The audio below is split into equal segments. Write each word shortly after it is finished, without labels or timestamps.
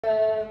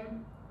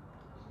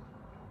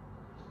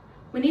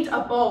We need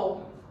a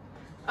bowl.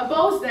 A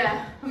bowl's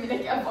there. Let me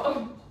look at a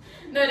bowl.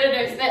 No,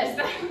 it's there, it's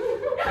there.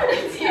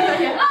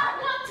 Yeah. Ah,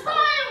 not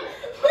time!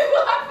 Wait,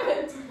 what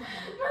happened?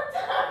 Not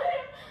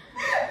time!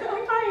 I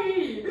can't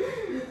hear you.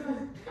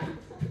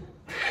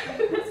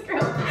 Let's go.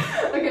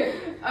 Okay,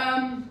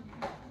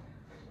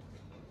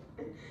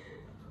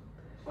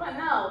 What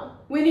now?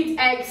 we need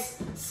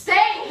eggs.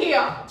 Stay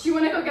here! Do you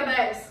want to go get the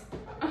eggs?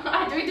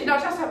 We did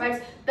not just have eggs.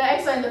 The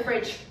eggs are in the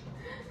fridge.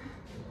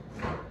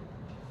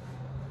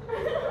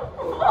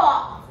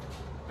 What?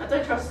 I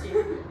don't trust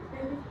you.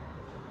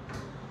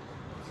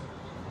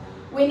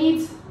 We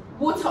need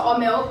water or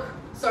milk.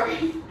 Sorry.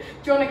 Do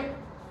you want to...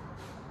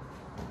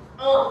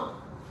 Oh.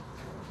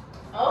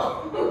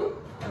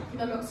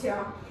 The milk's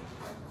here.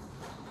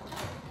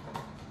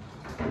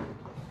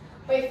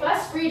 Wait,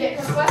 first read it,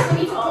 because first we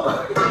need to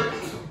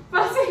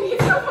first we need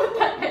to put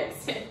the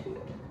eggs in.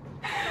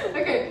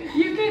 Okay,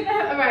 you get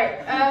that.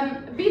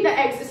 Alright, beat the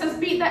eggs. It says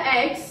beat the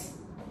eggs,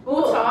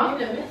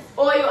 water,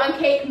 oil and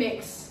cake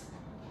mix.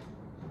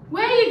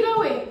 Where are you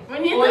going? We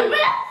need the milk.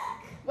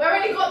 We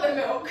already got the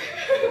milk.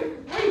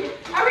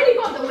 I already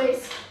got the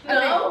whisk. No.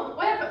 Okay,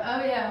 whatever.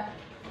 Oh yeah.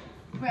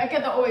 Wait, I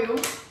get the oil.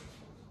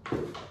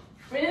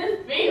 We need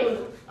the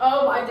spoon.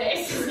 Oh my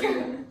days.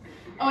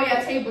 Oh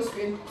yeah,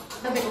 tablespoon.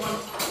 The big one.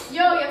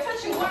 Yo, you're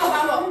touching one of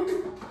our...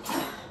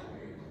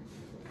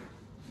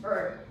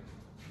 Bro.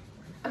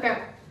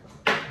 Okay.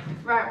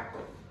 Right.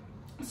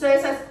 So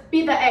it says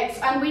beat the eggs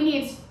and we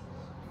need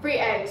 3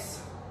 eggs.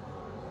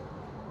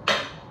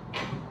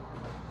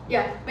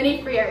 Yeah, we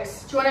need 3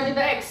 eggs. Do you want to do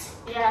the eggs?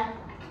 Yeah.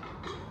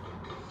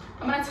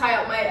 I'm gonna tie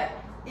up my...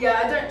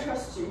 Yeah, I don't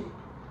trust you.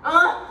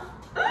 Oh.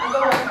 I'm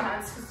gonna wash my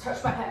hands because it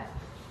touched my hair.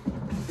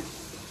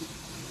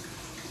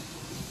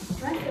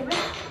 Like the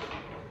whisk.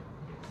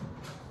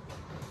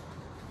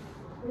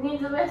 We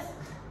need the whisk.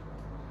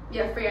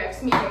 Yeah, 3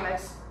 eggs, medium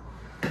eggs.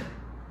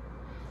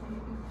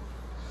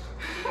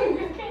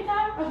 Okay,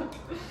 Dad.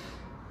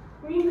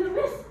 We need the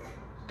whisk.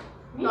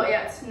 Not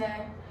yet, no.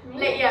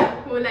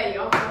 We'll let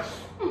you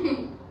off. Did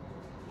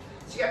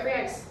you get 3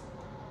 eggs?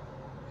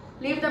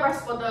 Leave the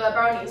rest for the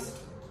brownies.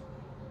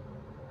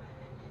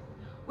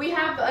 We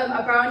have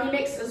a brownie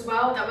mix as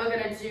well that we're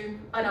gonna do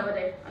another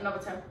day, another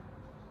time.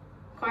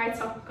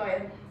 Quieter, go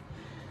in.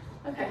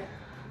 Okay.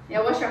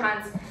 Yeah, wash your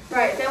hands.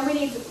 Right, then we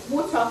need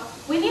water.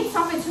 We need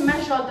something to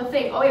measure the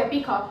thing. Oh yeah,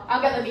 beaker.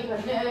 I'll get the beaker.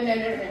 No.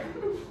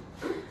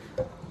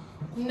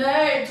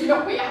 No, do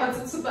not put your hands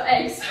into the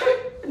eggs.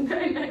 No.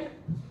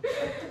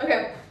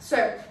 Okay,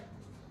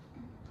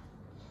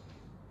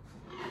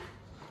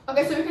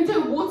 so we can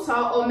do water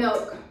or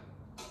milk.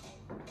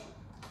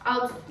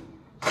 Go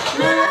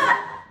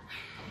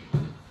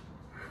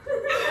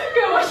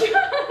wash your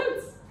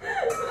hands.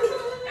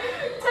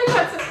 Take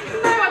that.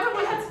 No, I don't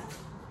want that.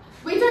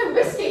 We don't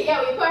whisk it yet.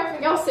 We put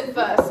everything else in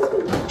first.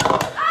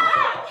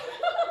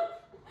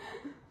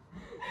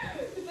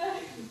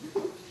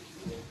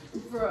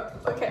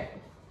 Okay.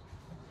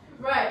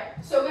 Right.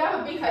 So we have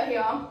a beaker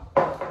here,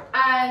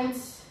 and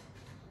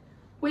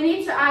we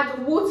need to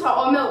add water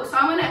or milk. So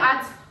I'm going to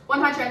add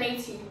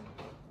 180.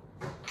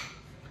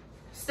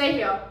 Stay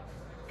here.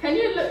 Can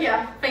you look?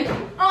 Yeah. Thank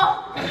you.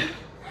 Oh.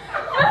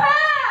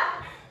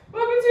 What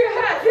happened to your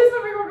hair? There's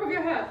something wrong with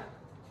your hair.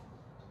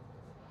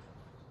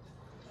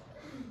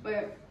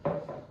 Wait.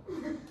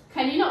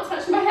 Can you not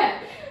touch my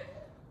hair?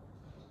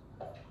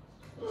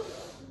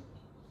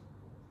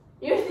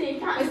 You see, you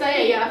can't. Is that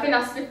it? Yeah, I think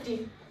that's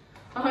 50.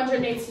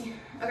 180.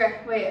 Okay,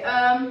 wait.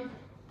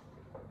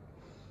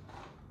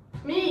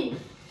 Me.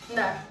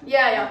 No.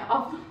 Yeah.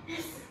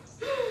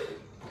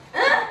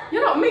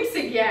 You're not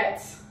mixing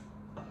yet.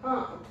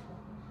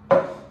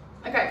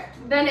 Okay,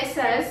 then it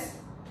says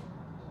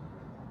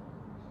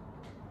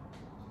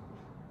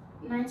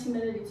 90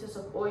 milliliters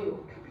of oil.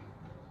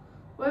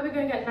 Where are we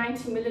going to get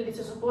 90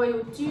 milliliters of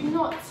oil? Do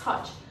not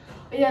touch.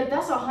 Yeah,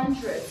 that's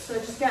 100, so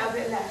just get a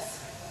bit less.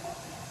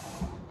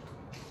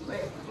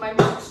 Wait, my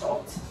music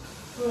stopped.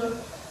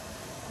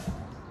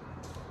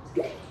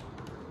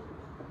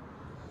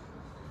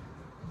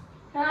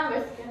 Can I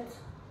whisk it?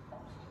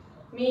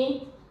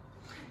 Me?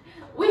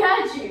 We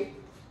heard you.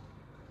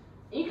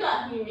 You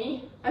can't hear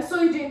me. I saw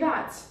you doing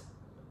that.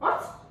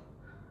 What?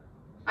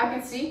 I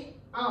can see.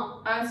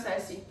 Oh. I understand, I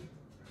see.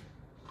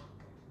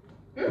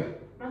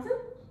 Nothing?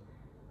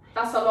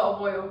 That's a lot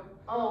of oil.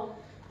 Oh.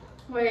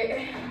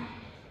 Wait.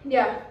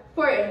 Yeah,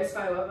 pour it in this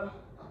guy, whatever.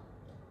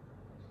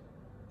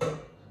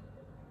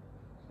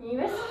 You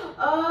whisk?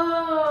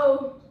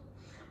 Oh.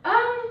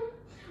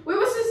 We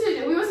were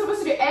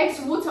supposed to do eggs,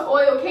 water,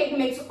 oil, cake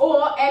mix,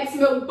 or eggs,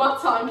 milk,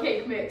 butter, and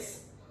cake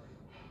mix.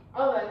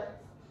 Oh, good.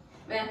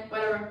 Yeah,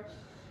 whatever.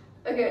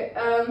 Okay,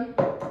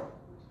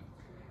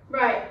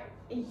 right.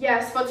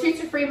 Yes, for 2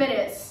 to 3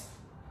 minutes.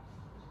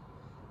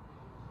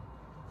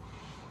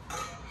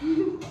 So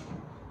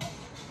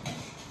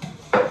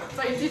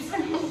you do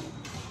something.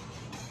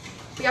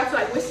 You have to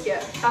like whisk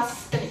it. That's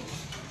spinning.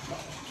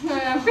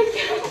 Be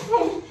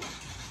careful.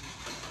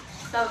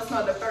 That was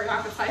not very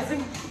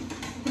appetizing.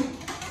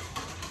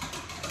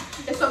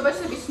 It's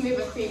supposed to be smooth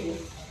and creamy.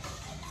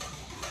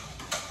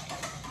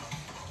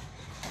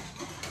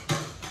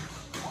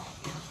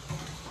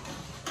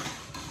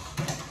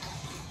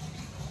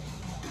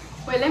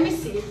 Wait, let me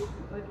see.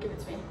 Wait, give it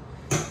to me.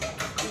 Just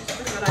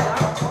put it like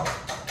that.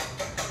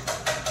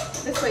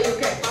 This way you'll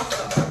get it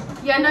faster.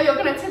 Yeah, no, you're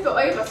gonna tip it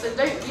over, so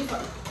don't use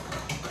one.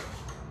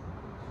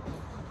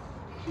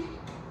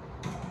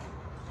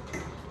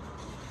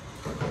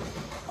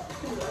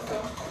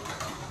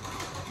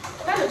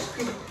 That looks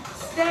creepy.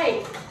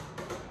 Stay.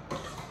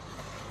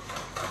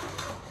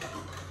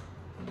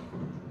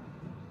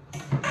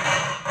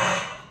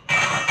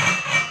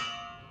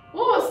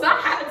 What was that?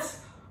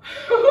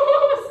 What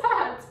was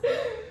that?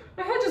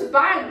 My head just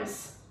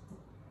bangs.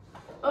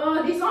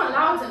 Oh, these aren't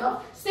loud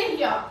enough. Stay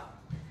here.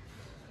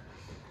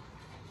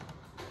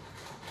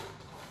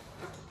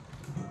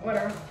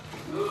 Whatever.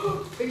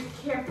 Be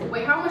careful.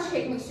 Wait, how much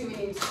cake mix do we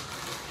need?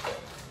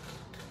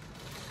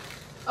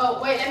 Oh,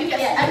 wait, let me get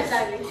scissors.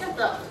 Exactly. Shut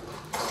up.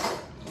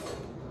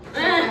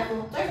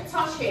 Careful. Don't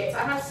touch it. I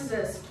have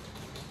scissors.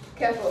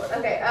 Careful.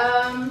 Okay,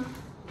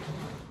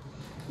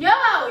 yo,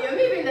 you're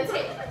moving the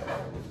tape.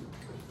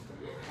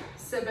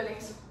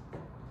 Siblings.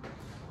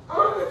 I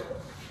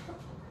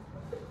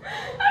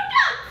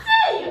can't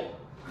see!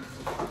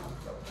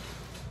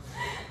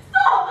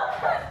 Stop!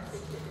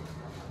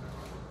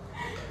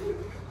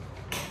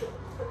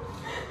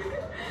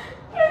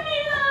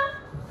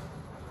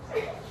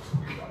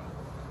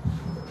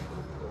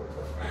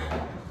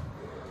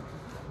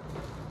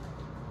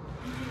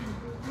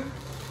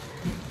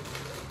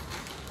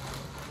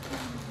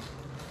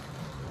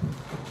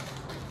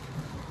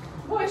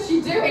 What is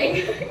she doing?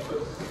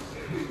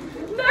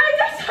 No,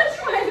 don't touch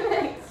my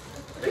legs.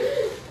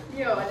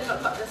 Yo, I did not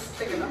cut this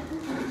big enough.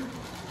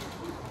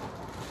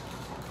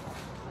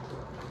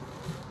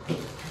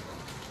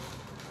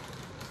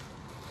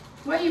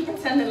 Why are you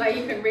pretending like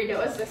you can read it?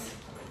 What's this?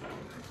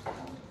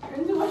 I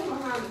need to wash my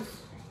hands.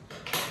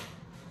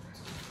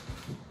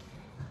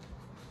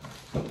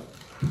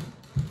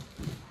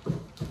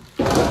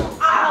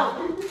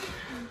 Ow!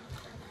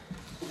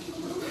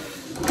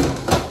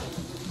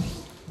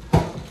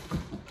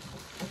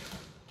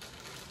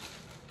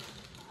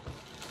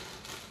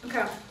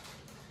 Okay.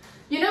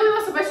 You know we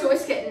were supposed to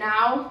whisk it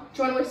now?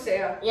 Do you want to whisk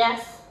it?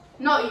 Yes.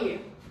 Not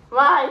you.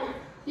 Why?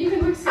 You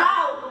can whisk it.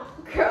 Ow!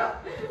 Girl.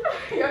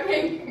 You're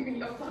getting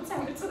your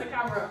bottom into the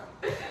camera.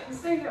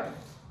 Stay here.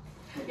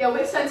 Yeah,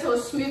 whisk it until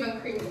it's smooth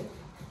and creamy.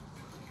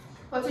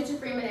 For 2 to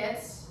 3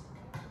 minutes.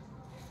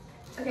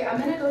 Okay, I'm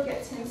gonna go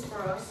get tins for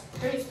us.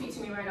 Don't speak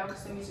to me right now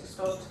because the music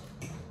stopped.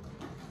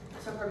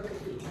 So I probably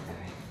could be.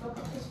 Okay, fuck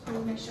up this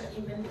point, make sure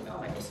even.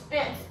 Oh, I just.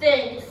 It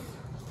stinks.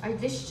 I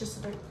dish just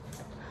a bit.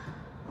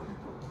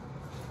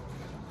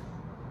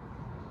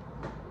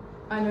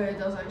 I know it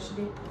does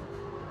actually.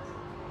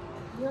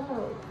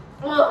 Yo.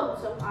 Oh,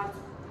 so hot.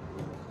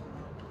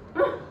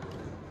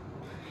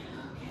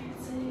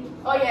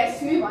 Oh yeah, it's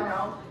smooth by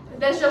now.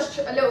 There's just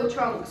a little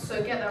chunks,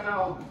 so get them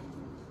out.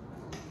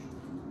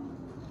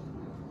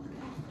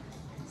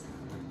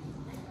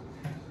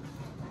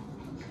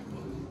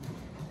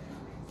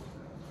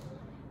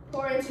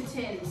 Pour into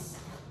tins.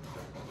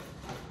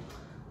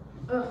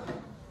 Ugh.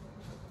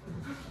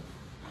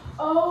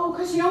 Oh,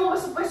 because you know what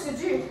we're supposed to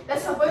do?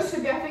 There's supposed to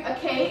be, I think, a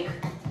cake,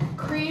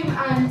 cream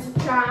and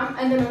jam,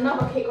 and then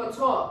another cake on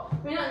top.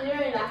 We're not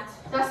doing that.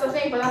 That's the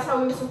thing, but that's how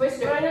we were supposed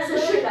to do We're it. not So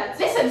doing should, that.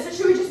 listen, so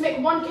should we just make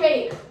one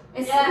cake?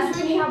 Yeah. Because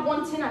we only have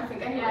one tin, I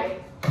think,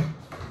 anyway.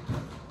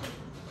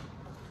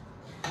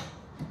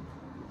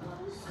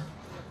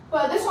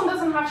 But this one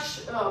doesn't have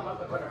oh my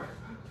god, whatever.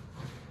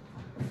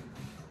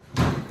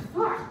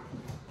 Fuck.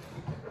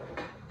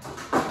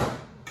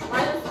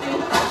 Why the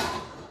spoon?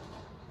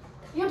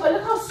 Yeah, but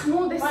look how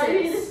small this Why do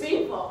you need the is.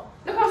 spoon for?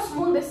 Look how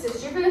small this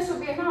is. Do you think this will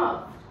be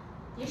enough?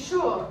 You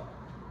sure?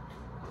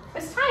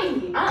 It's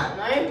tiny. I don't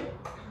know.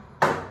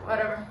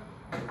 Whatever.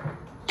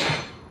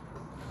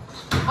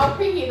 I'll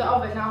preheat the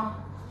oven now.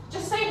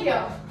 Just stay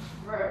here.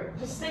 Bro,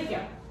 just stay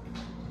here.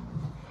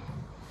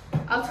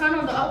 I'll turn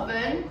on the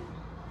oven.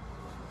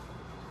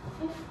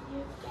 If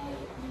you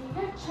gave me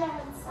a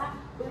chance, I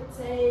would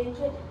take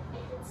it.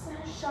 It's a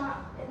shot.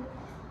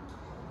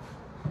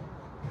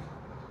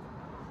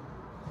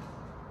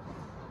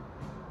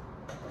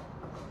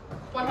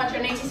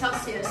 180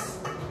 Celsius.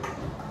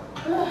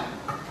 Ugh.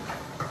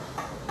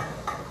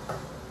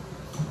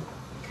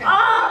 Okay.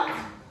 Ah!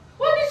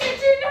 What did you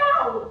do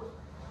now?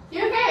 You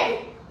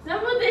okay?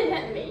 Someone did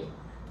hit me.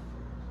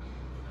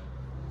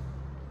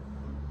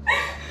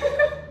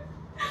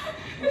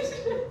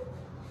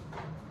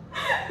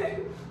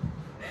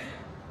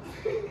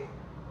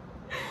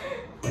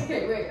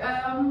 Okay, wait,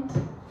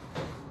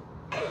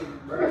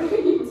 what are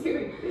you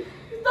doing?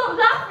 Stop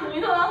laughing,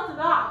 you don't have to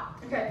laugh.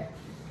 Okay,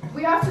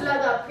 we have to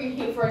let that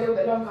preheat for a little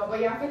bit longer, but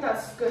yeah, I think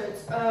that's good.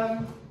 It's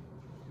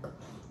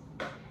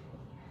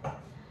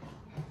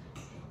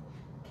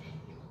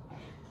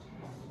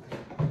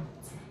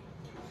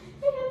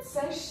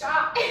so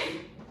sharp.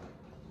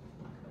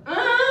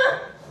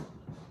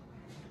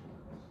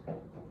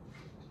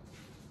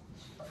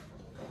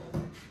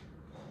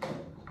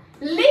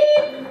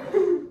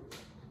 Leave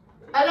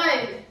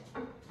alone.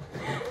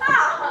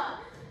 Ah!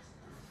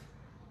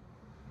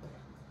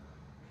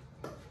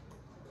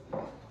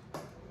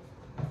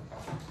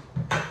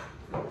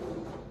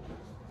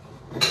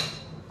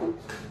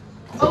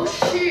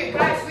 Shoot,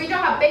 guys, we don't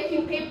have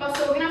baking paper,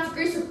 so we're gonna have to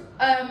grease with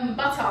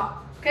butter,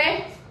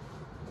 okay?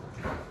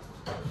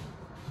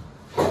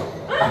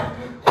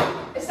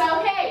 Is that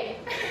okay?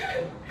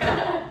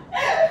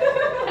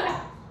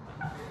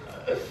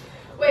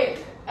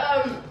 Wait,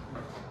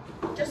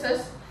 just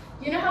this.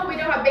 You know how we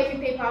don't have baking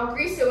paper? I'll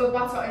grease it with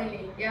butter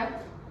only, yeah?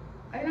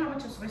 I don't know how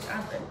much I'm supposed to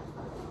add then.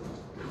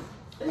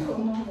 This is what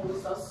mom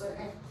always does, so do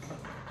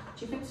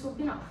you think this will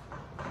be enough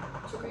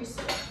to grease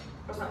it?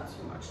 Or is that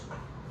too much?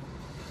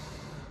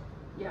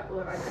 Yeah,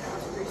 well, I don't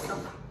have to grease stuff.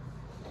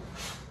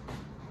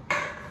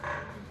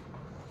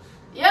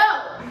 Yo!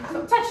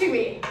 Stop touching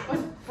me!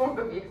 What's wrong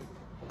with you?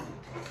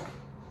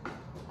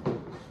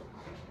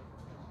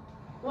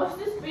 What's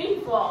this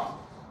bean for?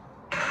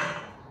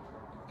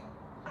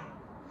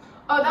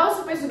 Oh, that was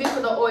supposed to be for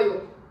the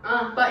oil.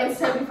 But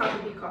instead we found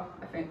the beaker,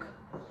 I think.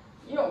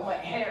 You don't want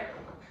hair.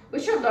 We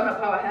should have done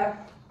up our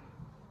hair.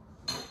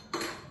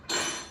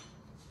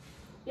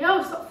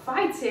 Yo, stop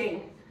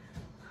fighting.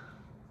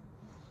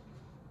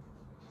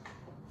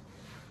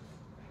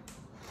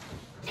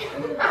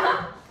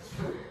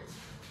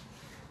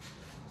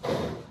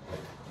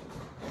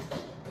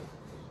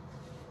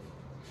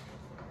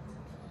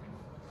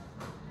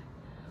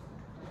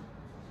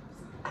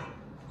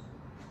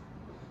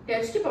 Yeah,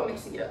 just keep on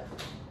mixing it.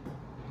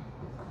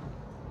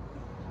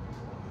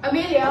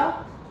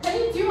 Amelia, can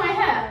you do my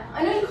hair?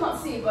 I know you can't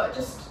see, but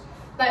just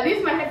like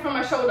move my head from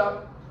my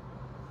shoulder.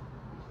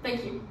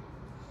 Thank you.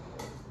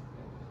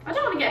 I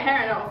don't want to get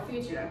hair in our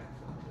food, you know.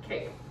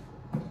 Okay.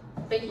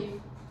 Thank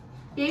you.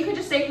 Yeah, you could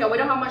just stay here. We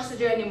don't have much to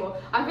do anymore.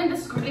 I think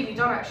this is completely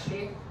done,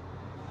 actually.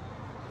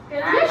 You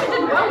actually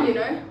did well, you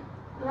know.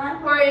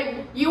 Pour it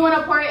in. You want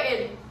to pour it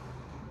in?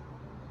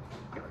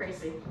 You're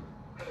crazy.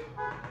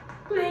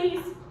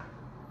 Please.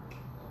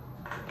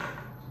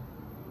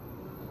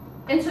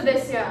 Into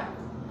this, yeah.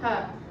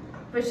 Her.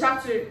 But you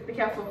have to be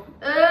careful.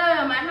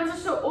 My hands are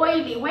so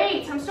oily.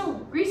 Wait, I'm still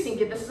greasing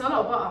it. This is a lot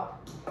of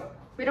butter.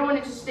 We don't want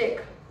it to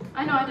stick.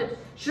 I know I did.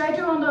 Should I do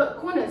it on the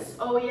corners?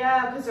 Oh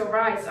yeah, because of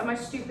rice. Am I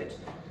stupid?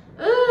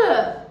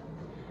 Ugh.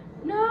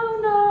 No,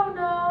 no,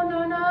 no,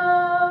 no,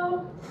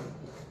 no.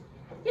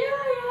 Yeah.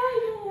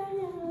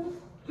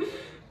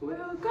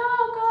 We'll go,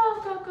 go,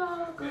 go,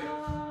 go,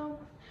 go.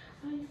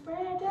 Are you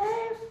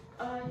ready?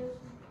 Are you?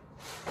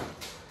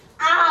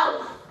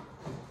 Ow!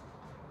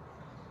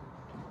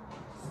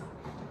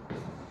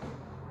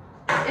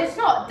 It's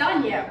not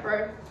done yet,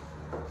 bro.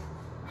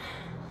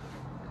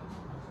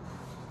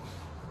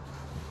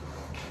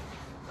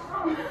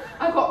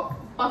 I got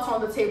butter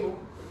on the table.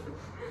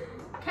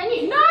 Can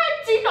you? No,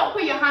 do not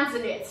put your hands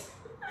in it.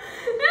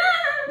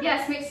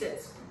 Yes, mix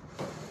it.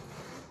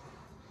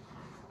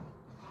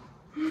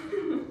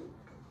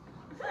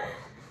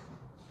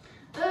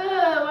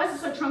 Why is it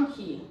so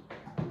chunky?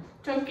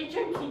 Chunky.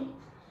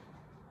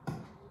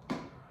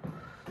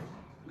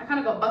 I kind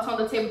of got butter on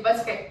the table, but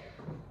it's okay.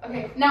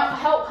 Okay, now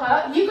help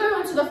her. You go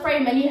into the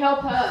frame and you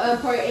help her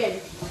pour it in.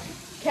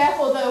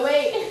 Careful though,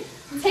 wait.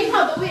 Take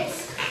out the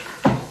whisk.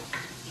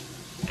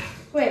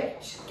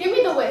 Wait, give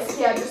me the whisk.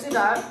 Yeah, just do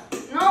that.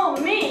 No,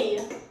 me.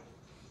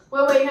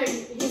 Wait, no,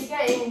 he's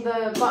getting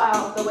the butter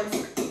out of the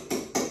whisk.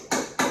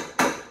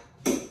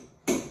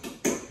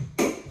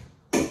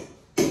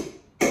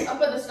 I'll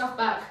put the stuff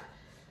back.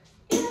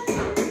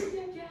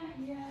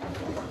 Yeah.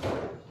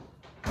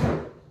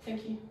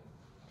 Thank you.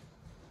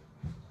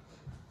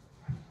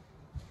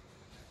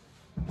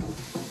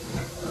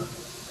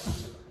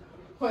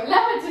 Wait,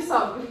 let her do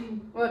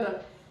some. Well done.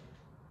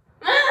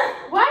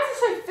 Why is it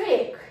so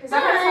thick? Is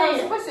that how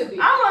it's supposed to be?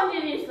 I want to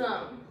do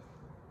some.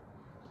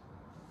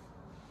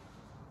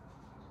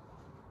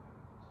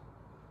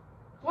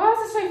 Why is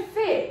it so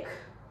thick?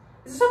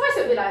 Is it supposed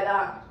to be like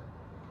that?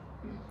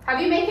 Have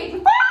you made it?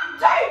 Don't do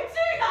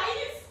that,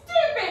 you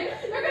stupid!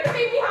 You're going to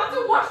make me have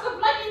to wash the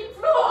bloody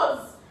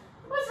floors!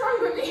 What's wrong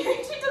with me? She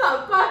did that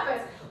on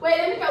purpose. Wait,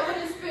 let me get a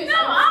wooden spoon. No, I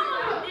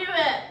want to do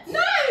it.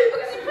 No,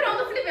 because you put it on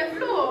the flipping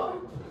floor.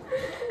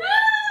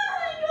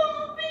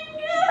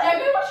 Finger. Yeah,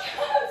 go wash your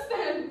hands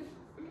then.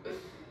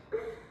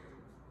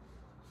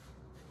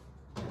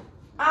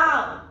 Ow.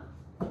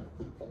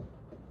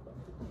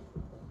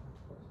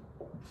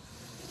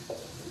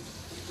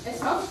 It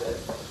smells good.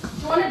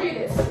 Do you want to do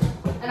this?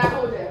 And I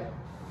hold it.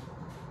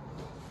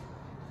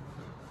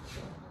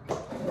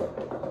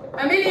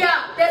 Amelia,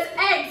 there's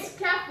eggs.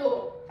 Careful.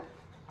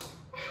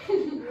 I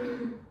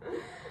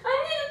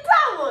need a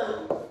towel.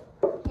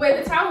 Wait,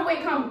 the towel. Wait,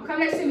 come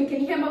next to me. Can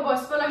you hear my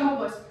voice? Follow my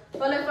voice.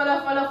 Follow.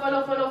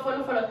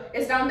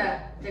 It's down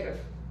there. There you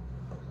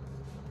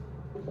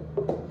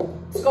go.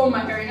 It's got all my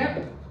hair in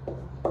it.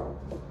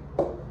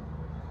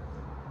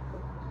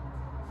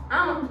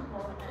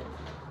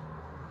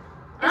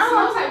 It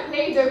smells like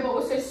Play-Doh, but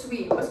also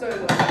sweet. What's going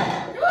on?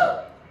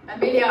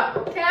 Amelia,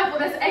 careful.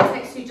 There's eggs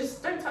next to you.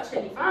 Just don't touch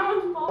anything. I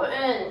want to pour it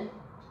in.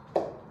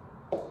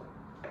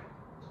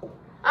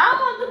 I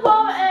want to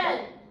pour it in.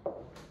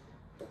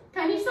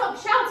 Can you stop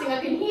shouting?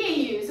 I can hear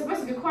you. It's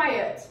supposed to be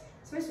quiet.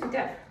 It's supposed to be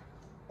deaf.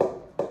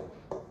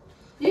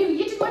 You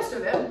did most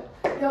of it.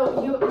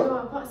 Your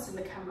butt's in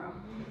the camera.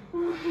 I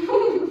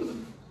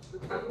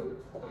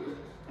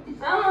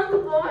want to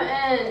pour it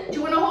in. Do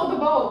you want to hold the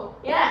bowl?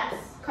 Yes.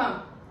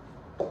 Come.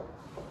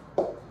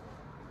 But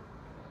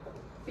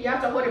you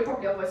have to hold it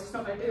properly, otherwise it's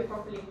not going to do it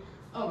properly.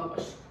 Oh my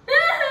gosh.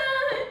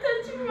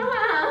 It's touching my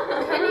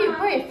hand. Can you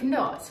both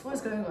not?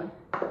 What's going on?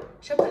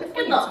 Should I put the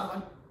thing in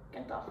someone?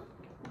 Get off.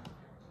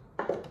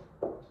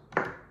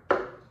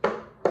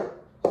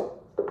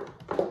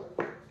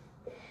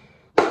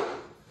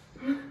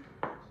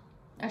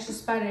 Actually,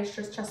 Spanish,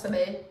 just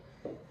chasame.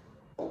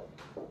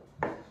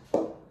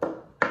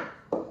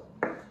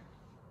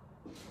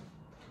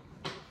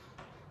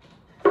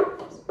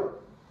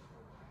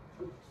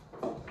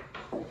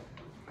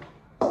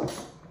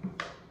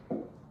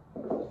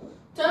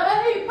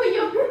 Don't put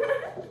your.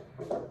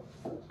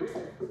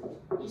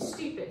 You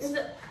stupid. Is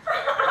it?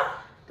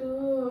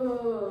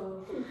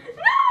 Ooh.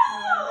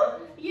 No!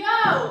 Yo!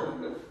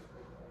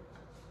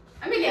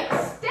 Amelia,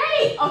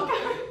 stay!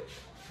 Okay.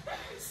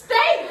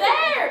 Stay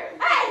there!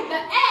 Hey, the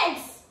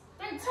eggs!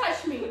 Don't touch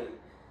me.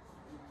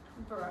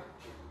 Bruh.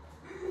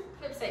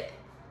 Lipstick.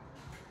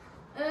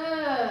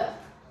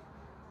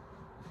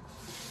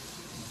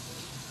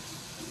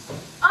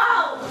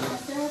 Oh!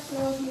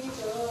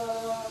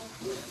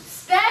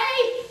 Stay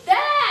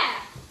there!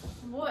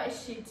 What is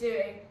she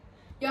doing?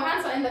 Your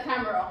hands are in the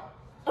camera.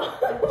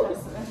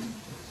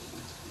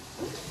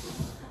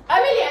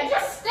 Amelia,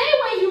 just stay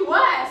where you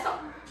were.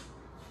 Stop.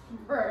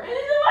 Bruh. I need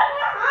to wash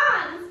my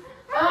hands.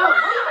 Oh,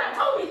 you could have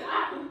told me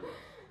that.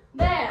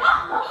 There. Oh,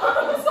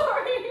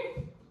 sorry.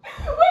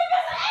 Wait,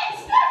 there's an egg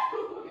still.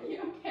 Are you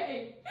okay?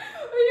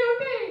 Are you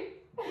okay?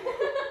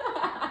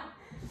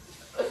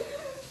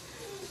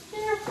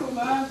 Careful,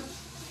 man.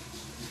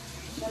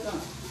 Well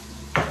done.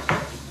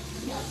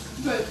 Yeah.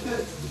 Good,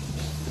 good.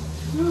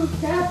 Oh,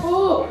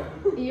 careful.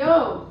 Yo,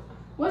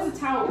 where's the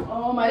towel?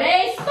 Oh my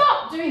days.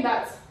 Stop doing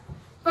that.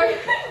 Thank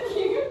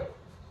you.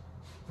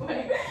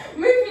 Wait,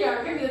 move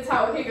here. Give me the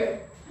towel. Here you go.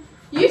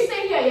 You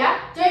stay here, yeah?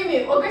 Don't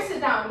move. Or go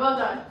sit down. Well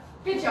done.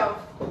 Good job.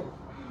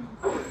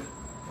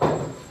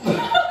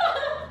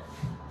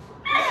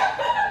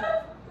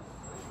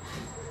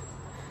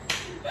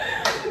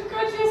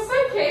 God, you're so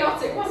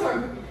chaotic. What's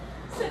wrong with you?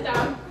 Sit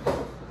down.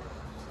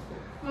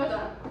 Well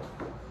done.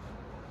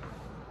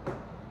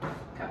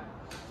 Come.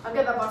 I'll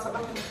get that butter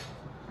back in.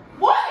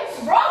 What is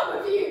wrong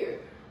with you?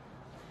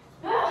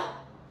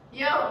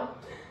 Yo.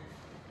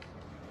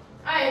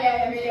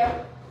 Ay,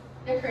 Amelia.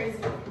 You're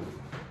crazy.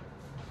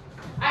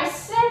 I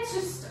said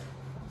just.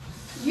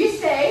 You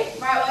say,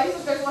 right, well,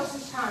 he's going to wash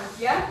his hands,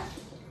 yeah?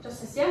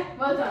 Justice, yeah?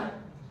 Well done.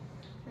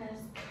 Yes.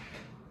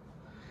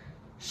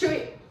 Should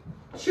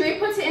we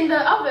put it in the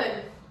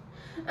oven?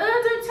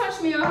 Don't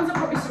touch me, your hands are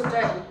probably still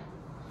dirty.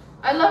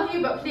 I love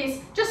you, but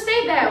please, just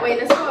stay there. Wait,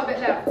 there's still a bit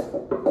left.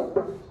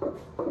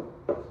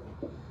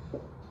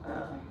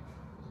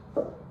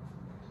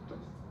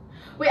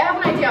 Wait, I have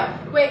an idea.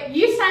 Wait,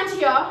 you stand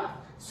here.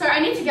 So I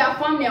need to get a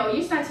thumbnail.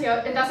 You stand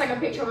here, and that's like a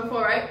picture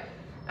before, right?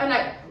 And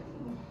like,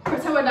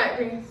 pretend we're like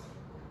doing this.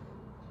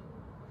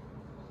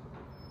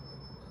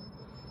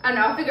 I don't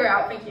know, I'll figure it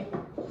out, thank you.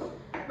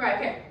 Right,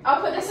 okay.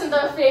 I'll put this in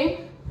the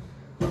thing.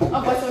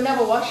 Otherwise it'll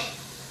never wash.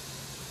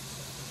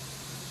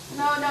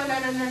 No,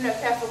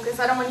 careful, because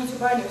I don't want you to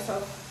burn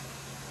yourself.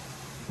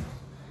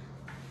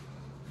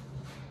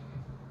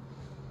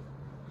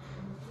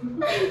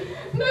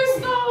 No,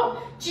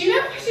 stop! Do you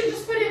know if I should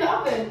just put it in the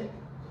oven?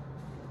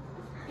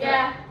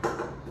 Yeah.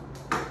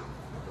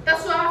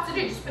 That's what I have to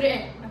do, just put it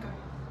in.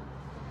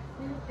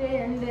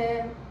 Okay.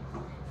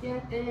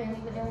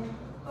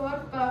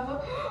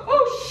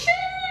 Oh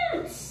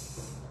shoot!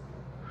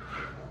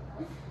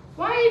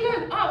 Why are you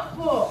going up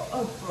for?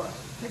 Oh, bro.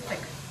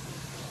 Lipstick.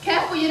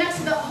 Careful, you're next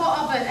to the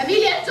hot oven.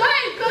 Amelia,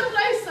 don't go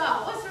closer.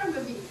 What's wrong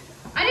with you?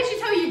 I need to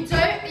tell you,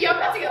 don't. You're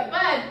about to get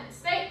burned.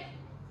 Stay.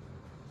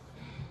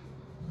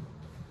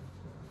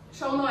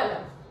 Show no.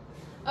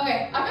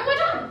 Okay, I think we're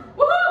done.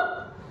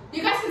 Woohoo!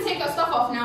 You guys can take your stuff off now.